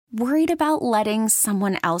Worried about letting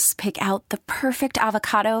someone else pick out the perfect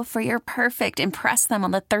avocado for your perfect impress them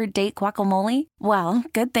on the third date guacamole? Well,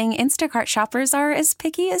 good thing Instacart shoppers are as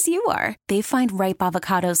picky as you are. They find ripe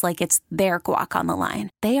avocados like it's their guac on the line.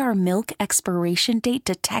 They are milk expiration date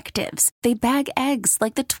detectives. They bag eggs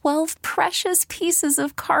like the 12 precious pieces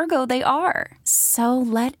of cargo they are. So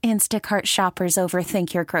let Instacart shoppers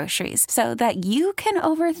overthink your groceries so that you can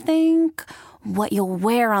overthink what you'll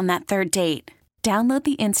wear on that third date. Download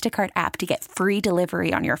the Instacart app to get free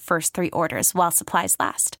delivery on your first 3 orders while supplies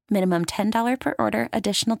last. Minimum $10 per order.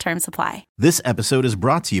 Additional terms apply. This episode is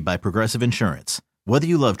brought to you by Progressive Insurance. Whether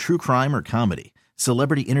you love true crime or comedy,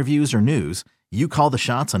 celebrity interviews or news, you call the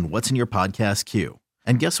shots on what's in your podcast queue.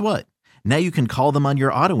 And guess what? Now you can call them on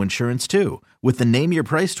your auto insurance too with the Name Your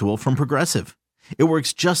Price tool from Progressive. It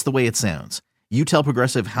works just the way it sounds. You tell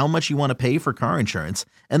Progressive how much you want to pay for car insurance,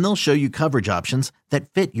 and they'll show you coverage options that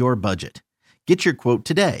fit your budget. Get your quote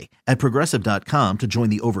today at Progressive.com to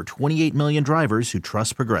join the over 28 million drivers who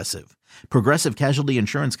trust Progressive. Progressive Casualty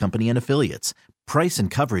Insurance Company and Affiliates. Price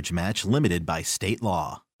and coverage match limited by state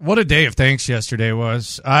law. What a day of thanks yesterday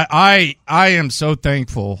was. I am so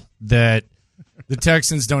thankful that the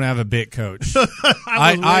Texans don't have a bit coach.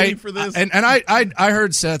 I was waiting for this. And I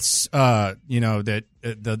heard Seth's, that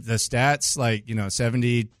the stats, like,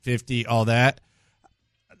 70, 50, all that.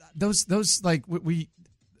 Those like, we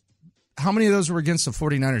how many of those were against the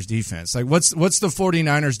 49ers defense? Like, what's the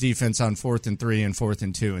 49ers defense on 4th and 3 and 4th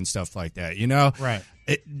and 2 and stuff like that, Right.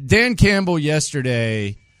 Dan Campbell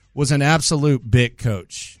yesterday was an absolute bit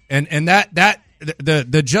coach. And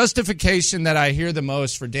the justification that I hear the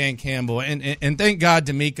most for Dan Campbell, and thank God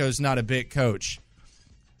DeMeco's not a bit coach.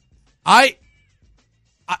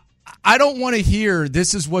 I don't want to hear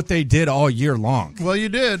this is what they did all year long. Well, you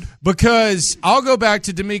did. Because I'll go back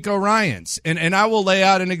to DeMeco Ryans, and I will lay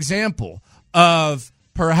out an example of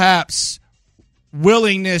perhaps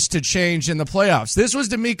willingness to change in the playoffs. This was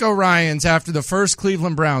DeMeco Ryans after the first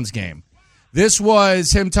Cleveland Browns game. This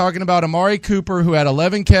was him talking about Amari Cooper, who had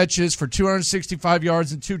 11 catches for 265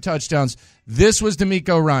 yards and 2 touchdowns. This was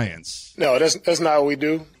DeMeco Ryans. No, that's not what we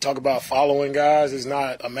do. Talk about following guys. It's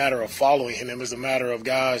not a matter of following him. It's a matter of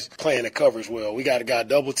guys playing the coverage well. We got a guy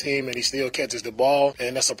double team, and he still catches the ball,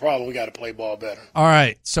 and that's a problem. We got to play ball better. All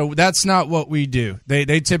right, so that's not what we do.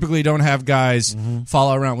 They typically don't have guys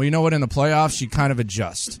follow around. Well, you know what? In the playoffs, you kind of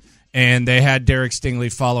adjust. And they had Derek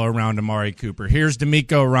Stingley follow around Amari Cooper. Here's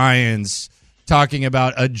DeMeco Ryans talking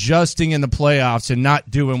about adjusting in the playoffs and not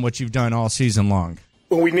doing what you've done all season long.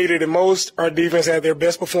 When we needed it most, our defense had their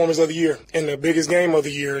best performance of the year. In the biggest game of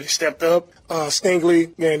the year, they stepped up.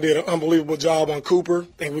 Stingley did an unbelievable job on Cooper. I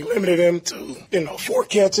think we limited him to 4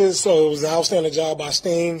 catches, so it was an outstanding job by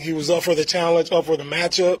Sting. He was up for the challenge, up for the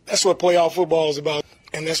matchup. That's what playoff football is about,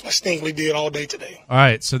 and that's what Stingley did all day today. All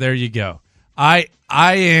right, so there you go. I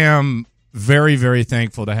am very, very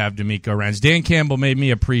thankful to have DeMeco Ryans. Dan Campbell made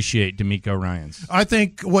me appreciate DeMeco Ryans. I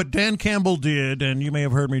think what Dan Campbell did, and you may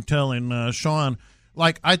have heard me telling Sean,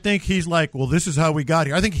 I think he's like, well, this is how we got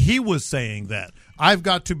here. I think he was saying that. I've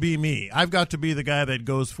got to be me. I've got to be the guy that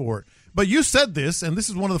goes for it. But you said this, and this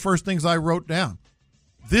is one of the first things I wrote down.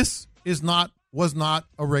 This was not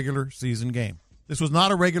a regular season game. This was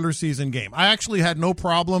not a regular season game. I actually had no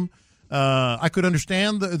problem. I could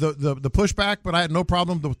understand the pushback, but I had no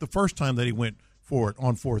problem with the first time that he went for it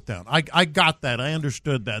on 4th down. I got that. I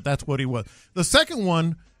understood that. That's what he was. The second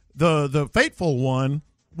one, the fateful one,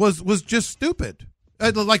 was just stupid.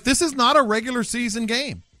 This is not a regular season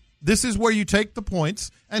game. This is where you take the points.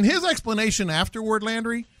 And his explanation afterward,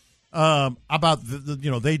 Landry, about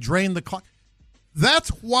they drain the clock. That's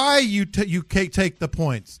why you take the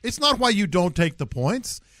points. It's not why you don't take the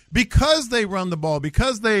points. Because they run the ball,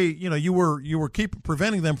 because they, you were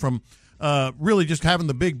preventing them from really just having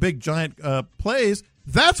the big giant plays.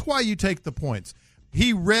 That's why you take the points.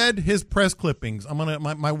 He read his press clippings.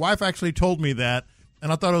 My wife actually told me that,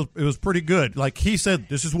 and I thought it was pretty good. Like, he said,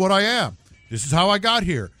 "This is what I am. This is how I got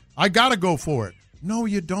here. I got to go for it." No,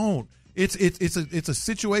 you don't. It's a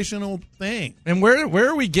situational thing. And where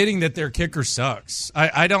are we getting that their kicker sucks?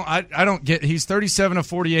 I don't get. He's 37 of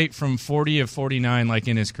 48 from 40 of 49 like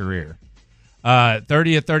in his career.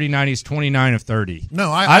 30 of 39. He's 29 of 30.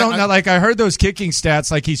 No, I don't know. Like, I heard those kicking stats.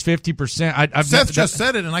 Like, he's 50%. Seth just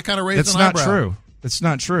said it, and I kind of raised an eyebrow. That's not true. It's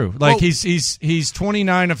not true. Like, he's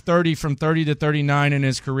 29 of 30 from 30 to 39 in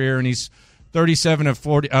his career, and he's 37 of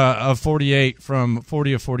 48 from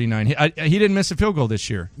 40 of 49. He didn't miss a field goal this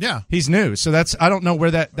year. Yeah, he's new, so I don't know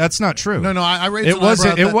where that's not true. No, I raised it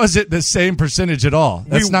wasn't the same percentage at all.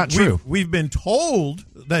 That's not true. We've been told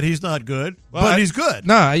that he's not good, but he's good.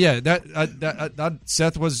 No, yeah,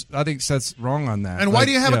 I think Seth's wrong on that. And why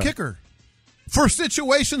do you have a kicker? For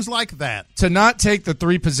situations like that. To not take the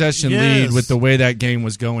 3-possession lead with the way that game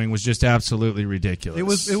was going was just absolutely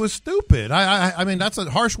ridiculous. It was stupid. I mean, that's a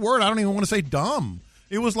harsh word. I don't even want to say dumb.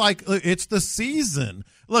 It was like, it's the season.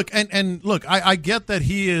 Look, and look, I get that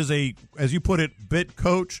he is a, as you put it, bit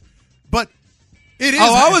coach, but it is.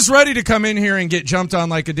 Oh, I was ready to come in here and get jumped on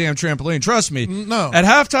like a damn trampoline. Trust me. No. At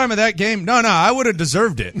halftime of that game, no, I would have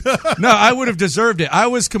deserved it. I would have deserved it. I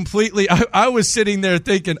was completely, I was sitting there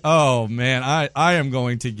thinking, oh, man, I am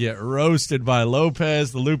going to get roasted by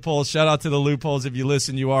Lopez, the loopholes. Shout out to the loopholes. If you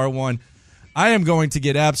listen, you are one. I am going to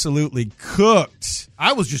get absolutely cooked.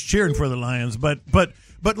 I was just cheering for the Lions, but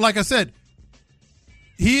like I said,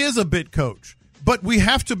 he is a bit coach. But we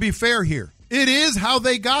have to be fair here. It is how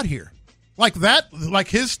they got here. Like that, like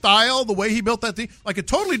his style, the way he built that team, like a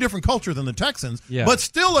totally different culture than the Texans, but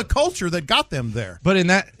still a culture that got them there. But in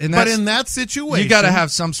that situation, you got to have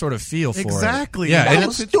some sort of feel for it. Exactly. Yeah, that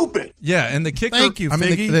was stupid. Yeah, and the kicker. Thank you, I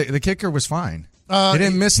mean, Figgy. the kicker was fine. He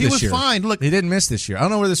didn't miss this year. He was fine. Look, he didn't miss this year. I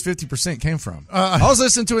don't know where this 50% came from. I was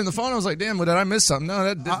listening to it in the phone. I was like, "Damn, did I miss something?"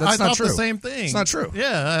 No, that's not true. I thought the same thing. It's not true.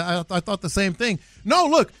 Yeah, I thought the same thing. No,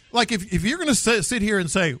 look, like if you're going to sit here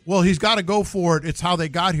and say, "Well, he's got to go for it," it's how they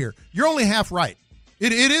got here. You're only half right.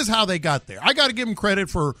 It is how they got there. I got to give them credit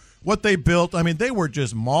for what they built. I mean, they were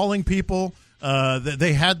just mauling people.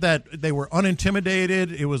 They had that. They were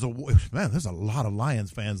unintimidated. It was man. There's a lot of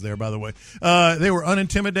Lions fans there, by the way. They were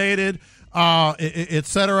unintimidated,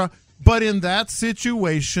 etc. But in that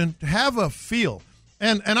situation, have a feel.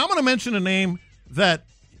 And I'm going to mention a name that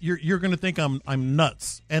you're going to think I'm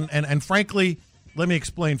nuts. And frankly, let me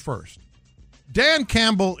explain first. Dan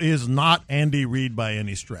Campbell is not Andy Reid by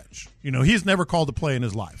any stretch. You know, he's never called a play in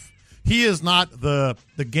his life. He is not the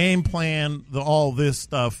game plan, all this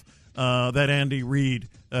stuff that Andy Reid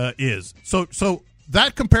is. So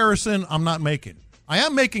that comparison I'm not making. I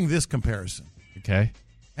am making this comparison. Okay.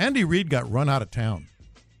 Andy Reid got run out of town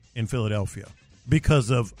in Philadelphia because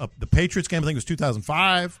of the Patriots game. I think it was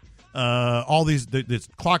 2005. All this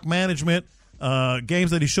clock management,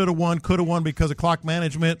 games that he should have won, could have won because of clock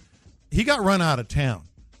management. He got run out of town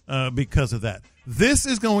because of that. This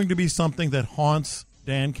is going to be something that haunts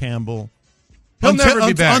Dan Campbell. He'll never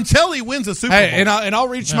be back until he wins a Super Bowl. And I'll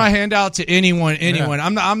reach my hand out to anyone. Yeah.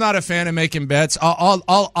 I'm not a fan of making bets.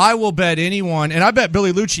 I will bet anyone, and I bet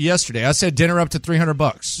Billy Lucci yesterday. I said dinner up to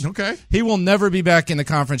 $300. Okay, he will never be back in the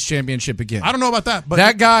conference championship again. I don't know about that, but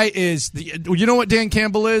that guy is. You know what Dan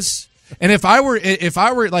Campbell is? And if I were Cal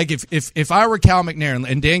McNair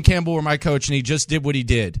and Dan Campbell were my coach and he just did what he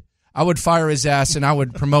did, I would fire his ass and I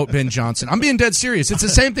would promote Ben Johnson. I'm being dead serious. It's the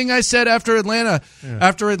same thing I said after Atlanta. Yeah.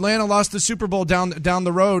 After Atlanta lost the Super Bowl down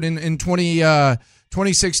the road in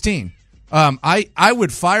 2016. I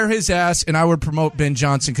would fire his ass and I would promote Ben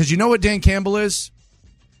Johnson because you know what Dan Campbell is?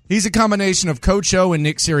 He's a combination of Coach O and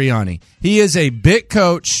Nick Sirianni. He is a bit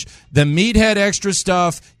coach. The meathead extra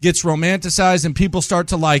stuff gets romanticized and people start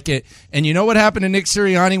to like it. And you know what happened to Nick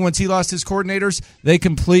Sirianni once he lost his coordinators? They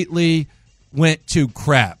completely went to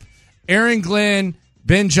crap. Aaron Glenn,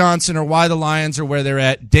 Ben Johnson are why the Lions are where they're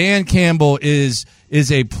at. Dan Campbell is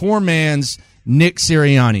a poor man's Nick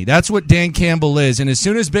Sirianni. That's what Dan Campbell is. And as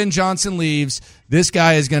soon as Ben Johnson leaves, this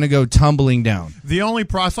guy is going to go tumbling down.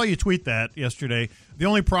 I saw you tweet that yesterday. The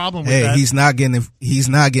only problem with that, he's not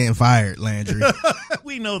getting fired, Landry.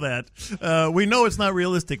 We know that. We know it's not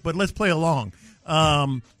realistic, but let's play along.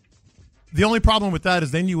 The only problem with that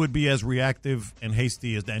is then you would be as reactive and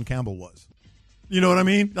hasty as Dan Campbell was. You know what I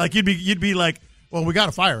mean? Like you'd be like, well, we got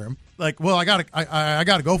to fire him. Like, well, I got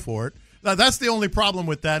to go for it. That's the only problem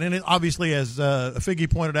with that. And it, obviously, as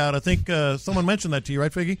Figgy pointed out, I think someone mentioned that to you,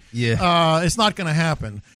 right, Figgy? Yeah. It's not going to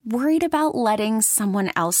happen. Worried about letting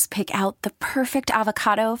someone else pick out the perfect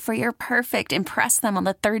avocado for your perfect impress them on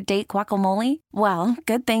the third date guacamole? Well,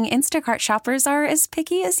 good thing Instacart shoppers are as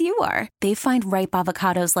picky as you are. They find ripe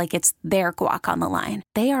avocados like it's their guac on the line.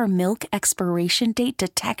 They are milk expiration date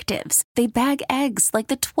detectives. They bag eggs like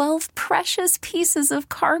the 12 precious pieces of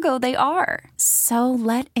cargo they are. So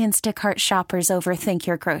let Instacart shoppers overthink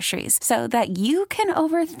your groceries so that you can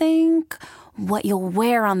overthink what you'll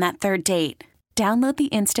wear on that third date. Download the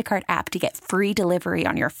Instacart app to get free delivery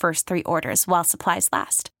on your first 3 orders while supplies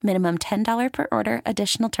last. Minimum $10 per order.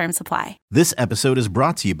 Additional terms apply. This episode is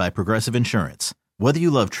brought to you by Progressive Insurance. Whether you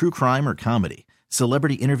love true crime or comedy,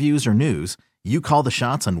 celebrity interviews or news, You call the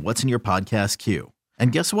shots on what's in your podcast queue.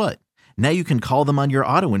 And guess what? Now you can call them on your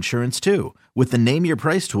auto insurance too with the Name Your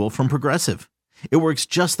Price tool from Progressive. It works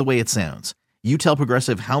just the way it sounds. You tell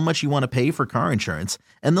Progressive how much you want to pay for car insurance,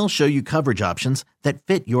 and they'll show you coverage options that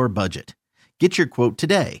fit your budget. Get your quote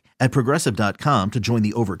today at Progressive.com to join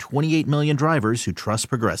the over 28 million drivers who trust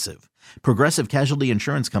Progressive. Progressive Casualty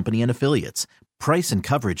Insurance Company and Affiliates. Price and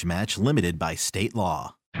coverage match limited by state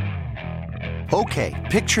law. Okay,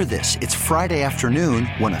 picture this. It's Friday afternoon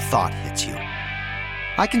when a thought hits you.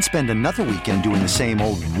 I can spend another weekend doing the same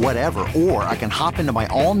old whatever, or I can hop into my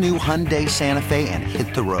all-new Hyundai Santa Fe and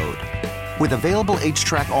hit the road. With available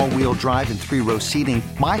H-Track all-wheel drive and 3-row seating,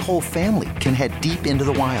 my whole family can head deep into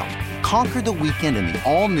the wild. Conquer the weekend in the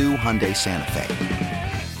all-new Hyundai Santa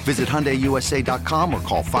Fe. Visit HyundaiUSA.com or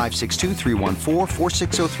call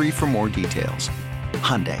 562-314-4603 for more details.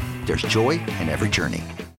 Hyundai, there's joy in every journey.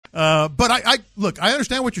 But I look, I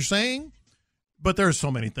understand what you're saying, but there's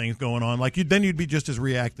so many things going on. Like, then you'd be just as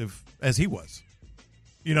reactive as he was.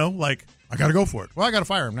 You know, like, I got to go for it. Well, I got to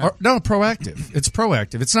fire him now. No, proactive. It's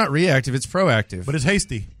proactive. It's not reactive. It's proactive. But it's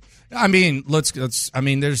hasty. I mean, it's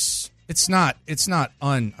not,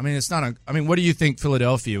 what do you think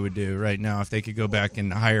Philadelphia would do right now if they could go back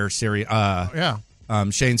and hire Shane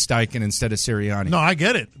Steichen instead of Sirianni? No, I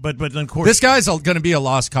get it. But then, of course, this guy's going to be a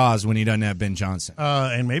lost cause when he doesn't have Ben Johnson.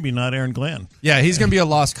 And maybe not Aaron Glenn. Yeah, he's going to be a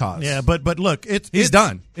lost cause. Yeah, but look, he's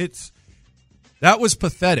done. That was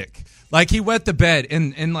pathetic. Like, he wet the bed,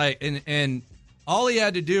 and all he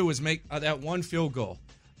had to do was make that one field goal.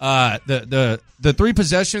 The three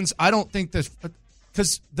possessions, I don't think this,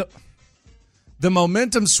 because the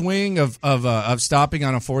momentum swing of stopping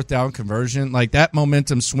on a fourth down conversion, like that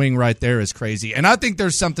momentum swing right there is crazy. And I think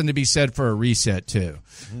there's something to be said for a reset too,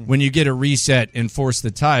 when you get a reset and force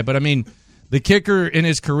the tie. But I mean, the kicker in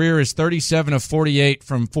his career is 37 of 48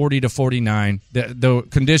 from 40 to 49. The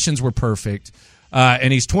conditions were perfect.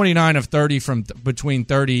 And he's 29 of 30 from between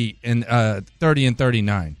 30 and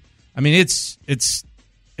 39. I mean, it's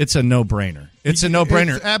a no-brainer. It's a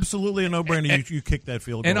no-brainer. It's absolutely a no-brainer. You kick that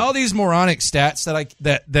field goal. And all these moronic stats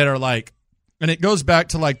that are like, and it goes back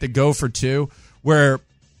to like the go for two, where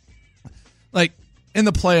like in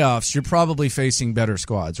the playoffs you're probably facing better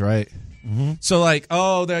squads, right? Mm-hmm. So like,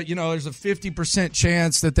 there's a 50%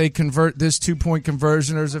 chance that they convert this 2-point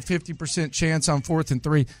conversion. There's a 50% chance on 4th and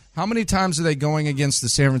 3. How many times are they going against the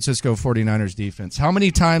San Francisco 49ers defense? How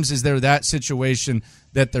many times is there that situation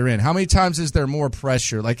that they're in? How many times is there more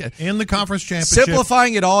pressure? Like in the conference championship,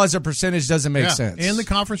 simplifying it all as a percentage doesn't make sense. In the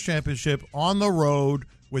conference championship, on the road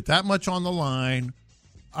with that much on the line,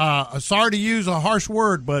 sorry to use a harsh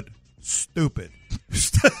word, but stupid,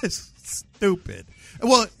 stupid.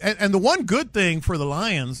 Well, and the one good thing for the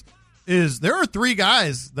Lions is there are 3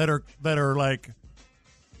 guys that are like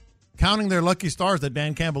counting their lucky stars that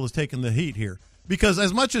Dan Campbell has taken the heat here. Because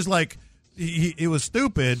as much as like it was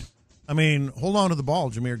stupid, I mean, hold on to the ball,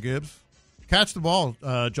 Jahmyr Gibbs. Catch the ball,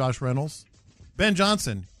 Josh Reynolds. Ben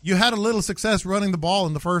Johnson, you had a little success running the ball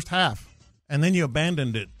in the first half, and then you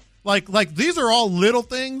abandoned it. Like these are all little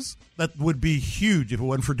things that would be huge if it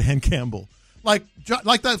wasn't for Dan Campbell. Like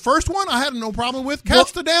that first one, I had no problem with.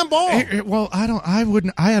 Catch the damn ball. Well, I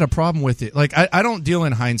had a problem with it. Like, I don't deal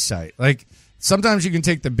in hindsight. Like, sometimes you can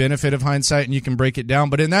take the benefit of hindsight and you can break it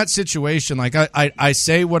down. But in that situation, like, I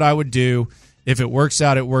say what I would do. If it works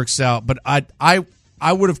out, it works out. But I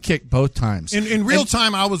would have kicked both times. In real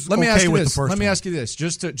time, I was okay with the first one. Let me ask you this,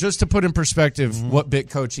 just to put in perspective what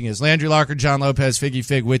bit coaching is. Landry Locker, John Lopez, Figgy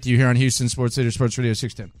Fig with you here on Houston Sports Leader, Sports Radio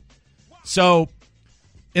 610. So,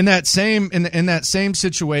 in that same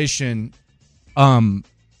situation,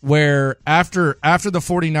 where after the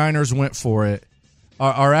 49ers went for it,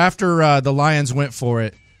 or after the Lions went for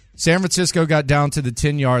it, San Francisco got down to the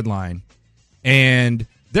 10-yard line, and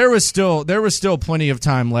there was still plenty of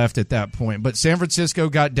time left at that point. But San Francisco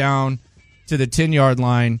got down to the 10-yard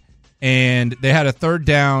line, and they had a third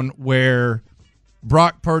down where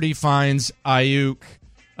Brock Purdy finds Ayuk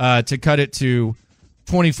to cut it to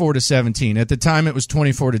 24-17. At the time, it was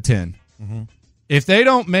 24-10. Mm-hmm. If they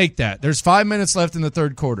don't make that, there's 5 minutes left in the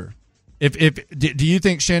third quarter. Do you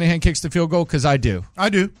think Shanahan kicks the field goal? Because I do. I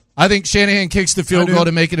do. I think Shanahan kicks the field goal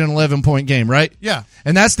to make it an 11-point game, right? Yeah.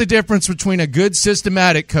 And that's the difference between a good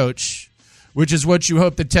systematic coach, which is what you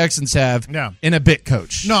hope the Texans have, and a bit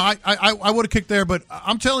coach. No, I would have kicked there, but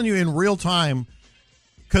I'm telling you in real time,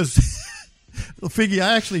 because, Figgy,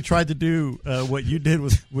 I actually tried to do what you did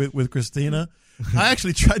with Christina. I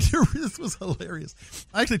actually tried to – this was hilarious.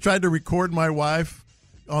 I actually tried to record my wife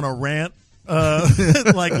on a rant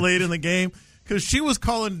like late in the game because she was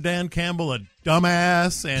calling Dan Campbell a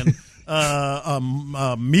dumbass and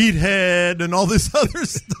meathead and all this other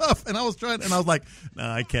stuff. And I was like,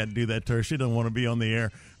 nah, I can't do that to her. She doesn't want to be on the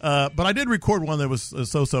air. But I did record one that was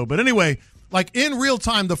so-so. But anyway, like in real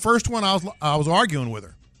time, the first one I was arguing with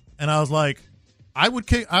her. And I was like, I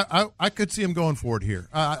could see him going for it here.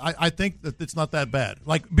 I think that it's not that bad.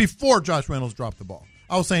 Like before Josh Reynolds dropped the ball,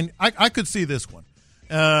 I was saying I could see this one.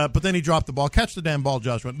 But then he dropped the ball. Catch the damn ball,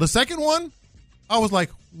 Josh Reynolds. The second one, I was like,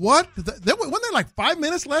 what? Wasn't there like 5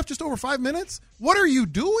 minutes left, just over 5 minutes? What are you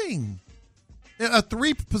doing? A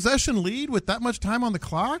 3-possession lead with that much time on the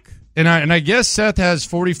clock? And I guess Seth has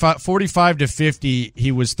 45 to 50.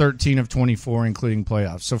 He was 13 of 24, including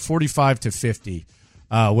playoffs. So 45 to 50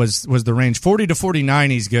 was the range. 40 to 49,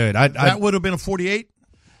 he's good. That would have been a 48?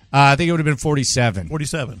 I think it would have been 47.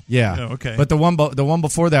 47. Yeah. Oh, okay. But the one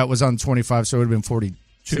before that was on 25, so it would have been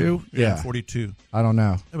 42. Yeah, 42. I don't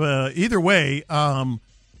know. Either way,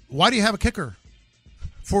 why do you have a kicker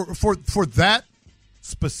for that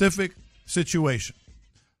specific situation?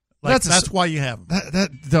 Like, that's why you have him.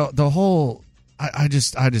 The whole I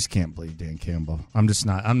just can't believe Dan Campbell. I'm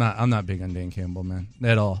not big on Dan Campbell, man,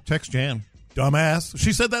 at all. Text Jan, dumbass.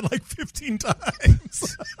 She said that like 15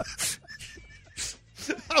 times.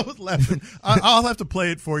 I was laughing. I'll have to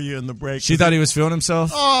play it for you in the break. She thought he was feeling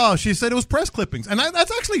himself? Oh, she said it was press clippings. And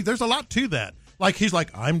that's actually, there's a lot to that. Like, he's like,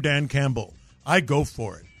 I'm Dan Campbell. I go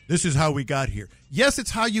for it. This is how we got here. Yes, it's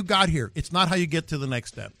how you got here. It's not how you get to the next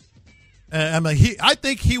step. I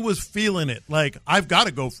think he was feeling it. Like, I've got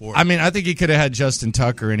to go for it. I mean, I think he could have had Justin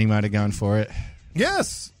Tucker and he might have gone for it.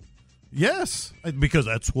 Yes, because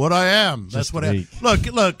that's what I am. That's what I am.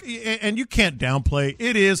 Look, and you can't downplay.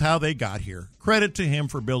 It is how they got here. Credit to him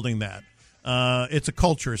for building that. It's a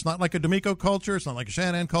culture. It's not like a DeMeco culture. It's not like a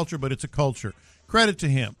Shanahan culture, but it's a culture. Credit to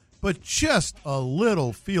him. But just a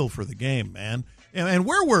little feel for the game, man. And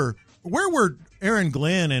where were Aaron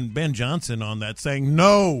Glenn and Ben Johnson on that, saying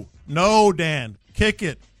no, Dan, kick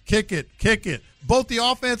it. Both the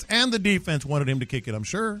offense and the defense wanted him to kick it. I'm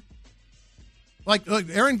sure. Like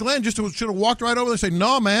Aaron Glenn just should have walked right over there and said,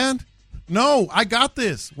 no, man. No, I got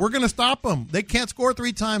this. We're going to stop them. They can't score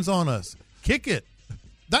 3 times on us. Kick it.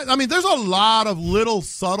 There's a lot of little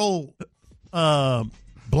subtle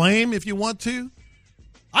blame if you want to.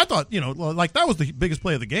 I thought, like that was the biggest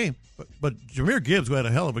play of the game. But Jahmyr Gibbs, who had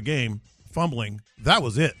a hell of a game fumbling, that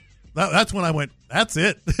was it. That's when I went, that's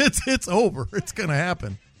it. It's over. It's going to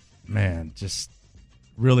happen. Man, just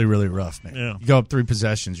really, really rough, man. Yeah. You go up 3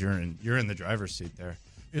 possessions, you're in the driver's seat there.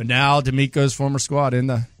 But now DeMeco's former squad in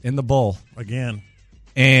the bowl again,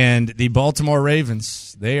 and the Baltimore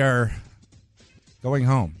Ravens, they are going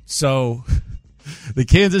home. So the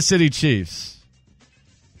Kansas City Chiefs,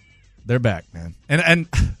 they're back, man. And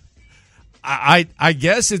I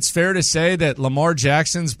guess it's fair to say that Lamar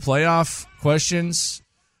Jackson's playoff questions,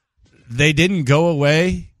 they didn't go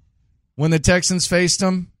away when the Texans faced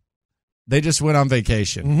him. They just went on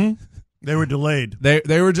vacation. Mm-hmm. They were delayed.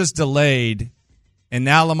 They were just delayed, and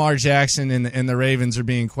now Lamar Jackson and the Ravens are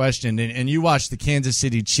being questioned. And you watch the Kansas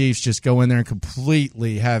City Chiefs just go in there and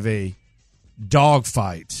completely have a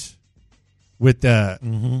dogfight with the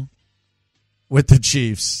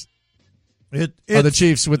Chiefs. The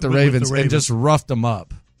Chiefs with the Ravens and just roughed them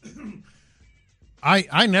up.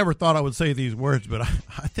 I never thought I would say these words, but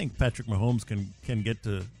I think Patrick Mahomes can get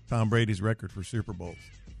to Tom Brady's record for Super Bowls.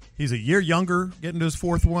 He's a year younger, getting to his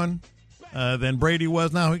 4th one than Brady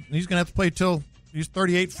was. Now he's going to have to play till he's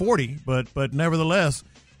 38, 40, but nevertheless,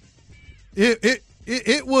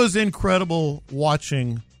 it was incredible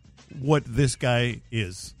watching what this guy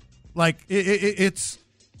is. Like he's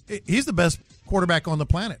the best quarterback on the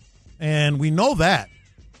planet, and we know that.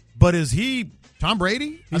 But is he Tom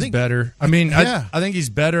Brady? He's better. I think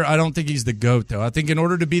he's better. I don't think he's the GOAT, though. I think in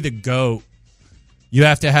order to be the GOAT, you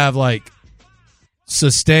have to have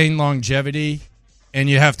sustained longevity, and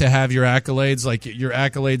you have to have your accolades. Like, your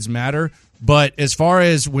accolades matter. But as far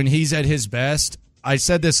as when he's at his best, I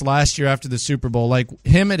said this last year after the Super Bowl, like,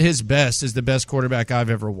 him at his best is the best quarterback I've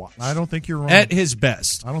ever watched. I don't think you're wrong. At his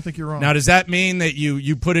best. I don't think you're wrong. Now, does that mean that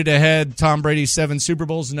you put it ahead Tom Brady's 7 Super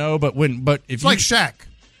Bowls? No, but if it's like Shaq.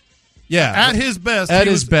 Yeah. At his best. At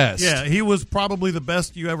his best. Yeah, he was probably the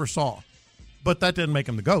best you ever saw. But that didn't make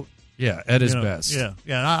him the GOAT. Yeah, at his best. Yeah.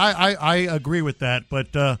 I agree with that,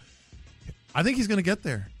 but I think he's going to get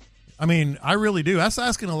there. I mean, I really do. That's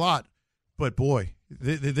asking a lot, but boy,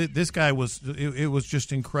 this guy was. It was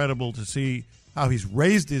just incredible to see how he's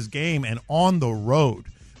raised his game and on the road.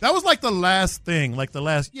 That was like the last thing,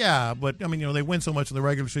 but I mean, they win so much in the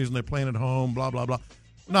regular season. They're playing at home, blah blah blah.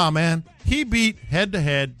 Nah, man, he beat head to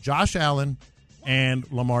head Josh Allen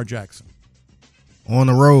and Lamar Jackson on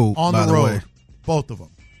the road. On the road, both of them.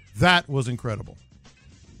 That was incredible.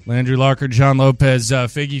 Landry Locker, John Lopez,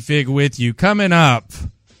 Figgy Fig with you. Coming up,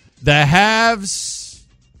 the haves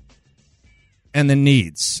and the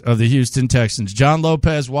needs of the Houston Texans. John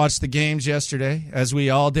Lopez watched the games yesterday, as we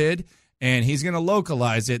all did, and he's going to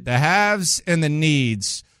localize it. The haves and the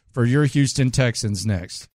needs for your Houston Texans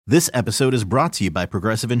next. This episode is brought to you by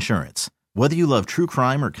Progressive Insurance. Whether you love true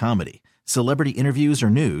crime or comedy, celebrity interviews or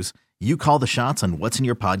news, you call the shots on what's in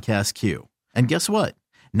your podcast queue. And guess what?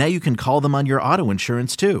 Now you can call them on your auto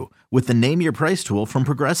insurance too with the Name Your Price tool from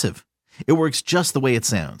Progressive. It works just the way it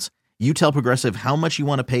sounds. You tell Progressive how much you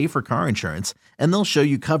want to pay for car insurance, and they'll show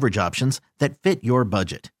you coverage options that fit your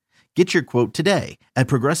budget. Get your quote today at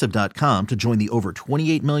Progressive.com to join the over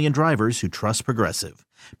 28 million drivers who trust Progressive.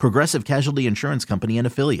 Progressive Casualty Insurance Company and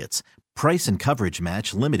Affiliates. Price and coverage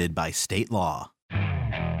match limited by state law.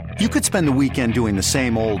 You could spend the weekend doing the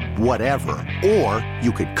same old whatever, or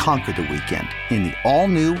you could conquer the weekend in the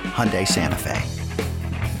all-new Hyundai Santa Fe.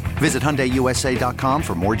 Visit HyundaiUSA.com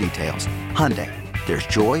for more details. Hyundai, there's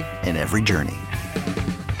joy in every journey.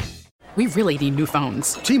 We really need new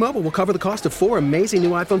phones. T-Mobile will cover the cost of 4 amazing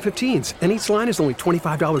new iPhone 15s, and each line is only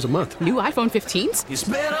 $25 a month. New iPhone 15s? It's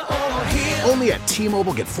better over here. Only at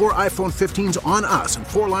T-Mobile, get 4 iPhone 15s on us and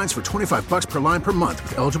 4 lines for $25 per line per month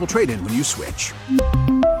with eligible trade-in when you switch.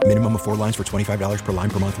 Minimum of 4 lines for $25 per line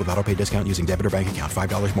per month with autopay discount using debit or bank account.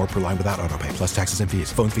 $5 more per line without autopay, plus taxes and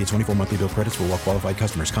fees. Phone fee at 24 monthly bill credits for well-qualified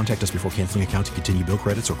customers. Contact us before canceling account to continue bill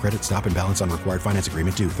credits or credit stop and balance on required finance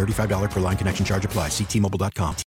agreement due. $35 per line connection charge applies. See T-Mobile.com.